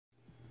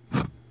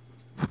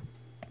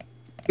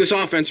this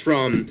offense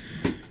from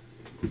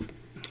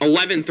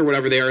 11th or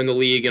whatever they are in the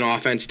league in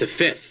offense to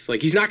 5th.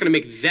 Like, he's not going to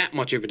make that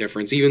much of a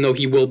difference, even though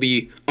he will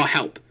be a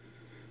help.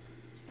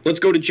 Let's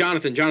go to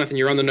Jonathan. Jonathan,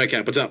 you're on the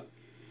Nightcap. What's up?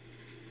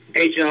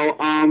 Hey, Joe.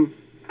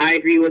 I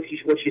agree with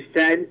what you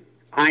said.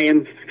 I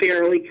am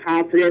fairly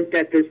confident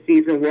that this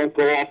season won't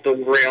go off the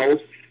rails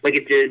like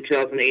it did in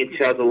 2008 and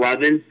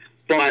 2011.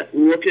 But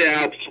looking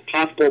at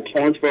possible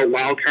opponents for a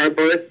wild card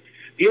berth,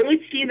 the only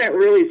team that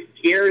really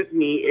scares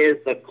me is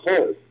the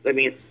Colts. I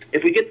mean,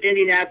 if we get to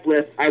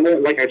Indianapolis, I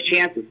won't like our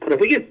chances. But if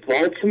we get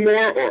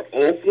Baltimore or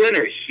Oakland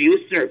or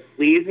Houston or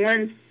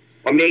Cleveland,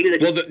 or maybe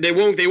they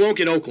won't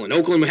get Oakland.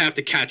 Oakland would have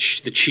to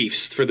catch the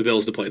Chiefs for the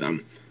Bills to play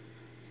them.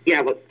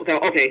 Yeah, but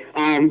okay.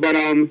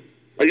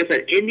 Like I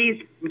said,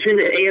 Indy's between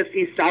the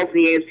AFC South and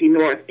the AFC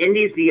North.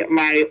 Indy's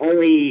my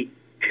only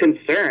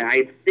concern.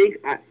 I think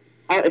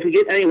if we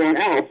get anyone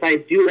else, I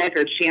do like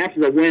our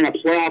chances of winning a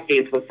playoff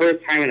game for the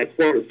first time in a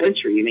quarter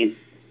century. I mean,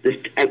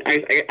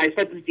 I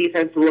expect this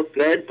defense to look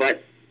good,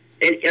 but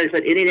like I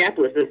said,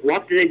 Indianapolis, if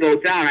luck didn't go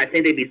down, I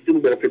think they'd be Super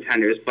Bowl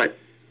contenders. But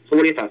so,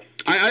 what are your thoughts?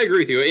 I agree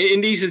with you.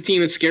 Indy's the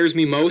team that scares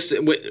me most.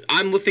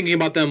 I'm thinking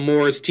about them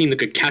more as a team that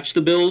could catch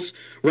the Bills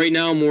right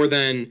now more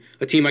than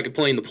a team I could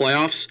play in the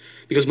playoffs.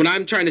 Because when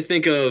I'm trying to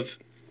think of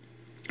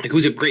like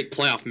who's a great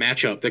playoff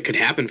matchup that could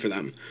happen for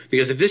them,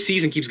 because if this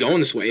season keeps going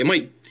this way, it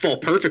might fall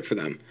perfect for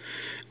them.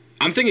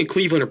 I'm thinking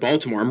Cleveland or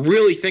Baltimore. I'm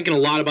really thinking a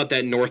lot about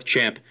that North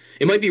champ.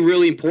 It might be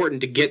really important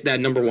to get that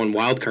number 1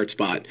 wildcard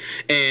spot.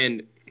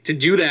 And to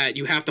do that,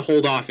 you have to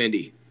hold off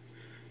Indy.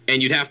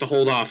 And you'd have to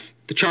hold off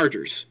the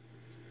Chargers.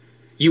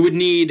 You would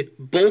need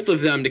both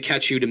of them to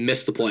catch you to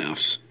miss the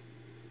playoffs.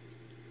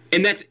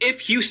 And that's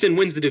if Houston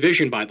wins the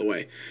division, by the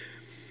way.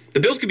 The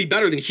Bills could be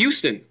better than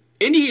Houston.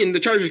 Indy and the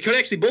Chargers could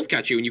actually both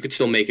catch you, and you could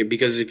still make it,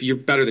 because if you're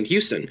better than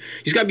Houston,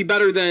 you just got to be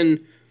better than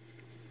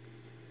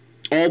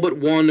all but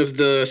one of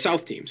the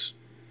South teams.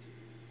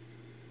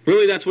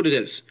 Really, that's what it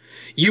is.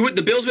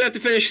 The Bills would have to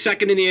finish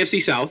second in the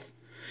AFC South,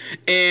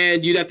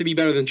 and you'd have to be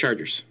better than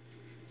Chargers.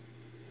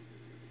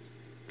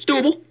 It's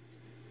doable.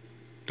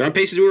 They're on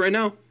pace to do it right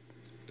now.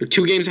 They're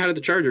 2 games ahead of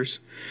the Chargers.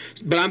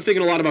 But I'm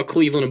thinking a lot about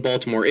Cleveland and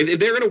Baltimore. If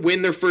they're going to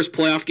win their first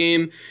playoff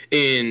game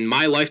in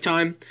my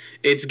lifetime,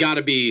 it's got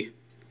to be,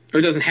 or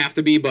it doesn't have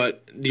to be,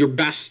 but your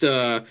best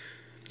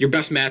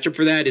matchup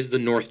for that is the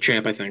North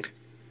champ, I think.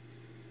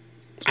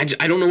 I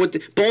don't know what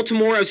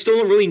Baltimore, I still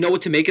don't really know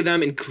what to make of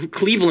them. And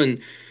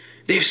Cleveland,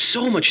 they have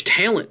so much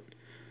talent.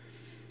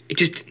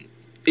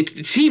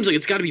 It seems like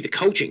it's got to be the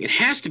coaching. It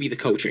has to be the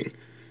coaching.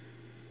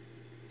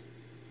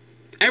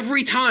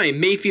 Every time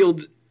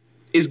Mayfield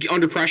is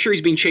under pressure,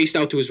 he's being chased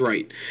out to his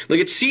right. Like,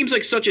 it seems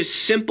like such a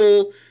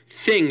simple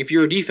thing if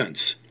you're a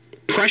defense.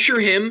 Pressure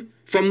him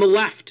from the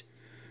left.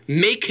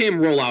 Make him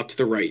roll out to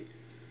the right.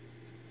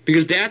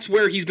 Because that's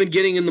where he's been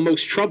getting in the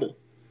most trouble.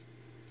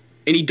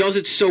 And he does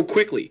it so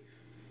quickly.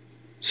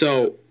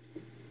 So,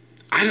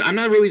 I'm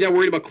not really that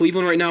worried about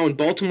Cleveland right now. In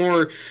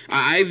Baltimore,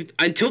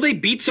 until they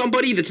beat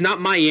somebody that's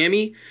not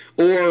Miami,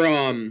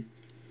 or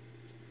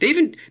they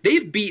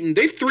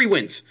have 3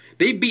 wins.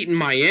 They've beaten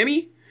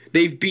Miami.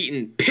 They've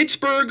beaten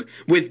Pittsburgh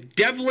with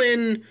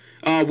Devlin,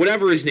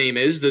 whatever his name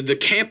is, the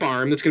camp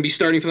arm that's going to be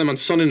starting for them on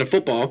Sunday Night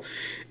Football.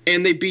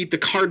 And they beat the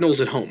Cardinals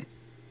at home.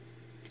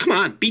 Come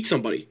on, beat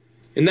somebody.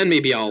 And then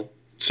maybe I'll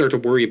start to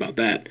worry about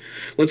that.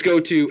 Let's go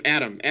to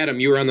Adam. Adam,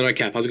 you were on the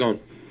Nightcap. How's it going?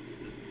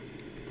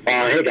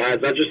 Hey,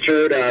 guys. I just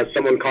heard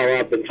someone call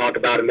up and talk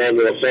about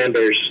Emmanuel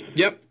Sanders.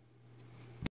 Yep.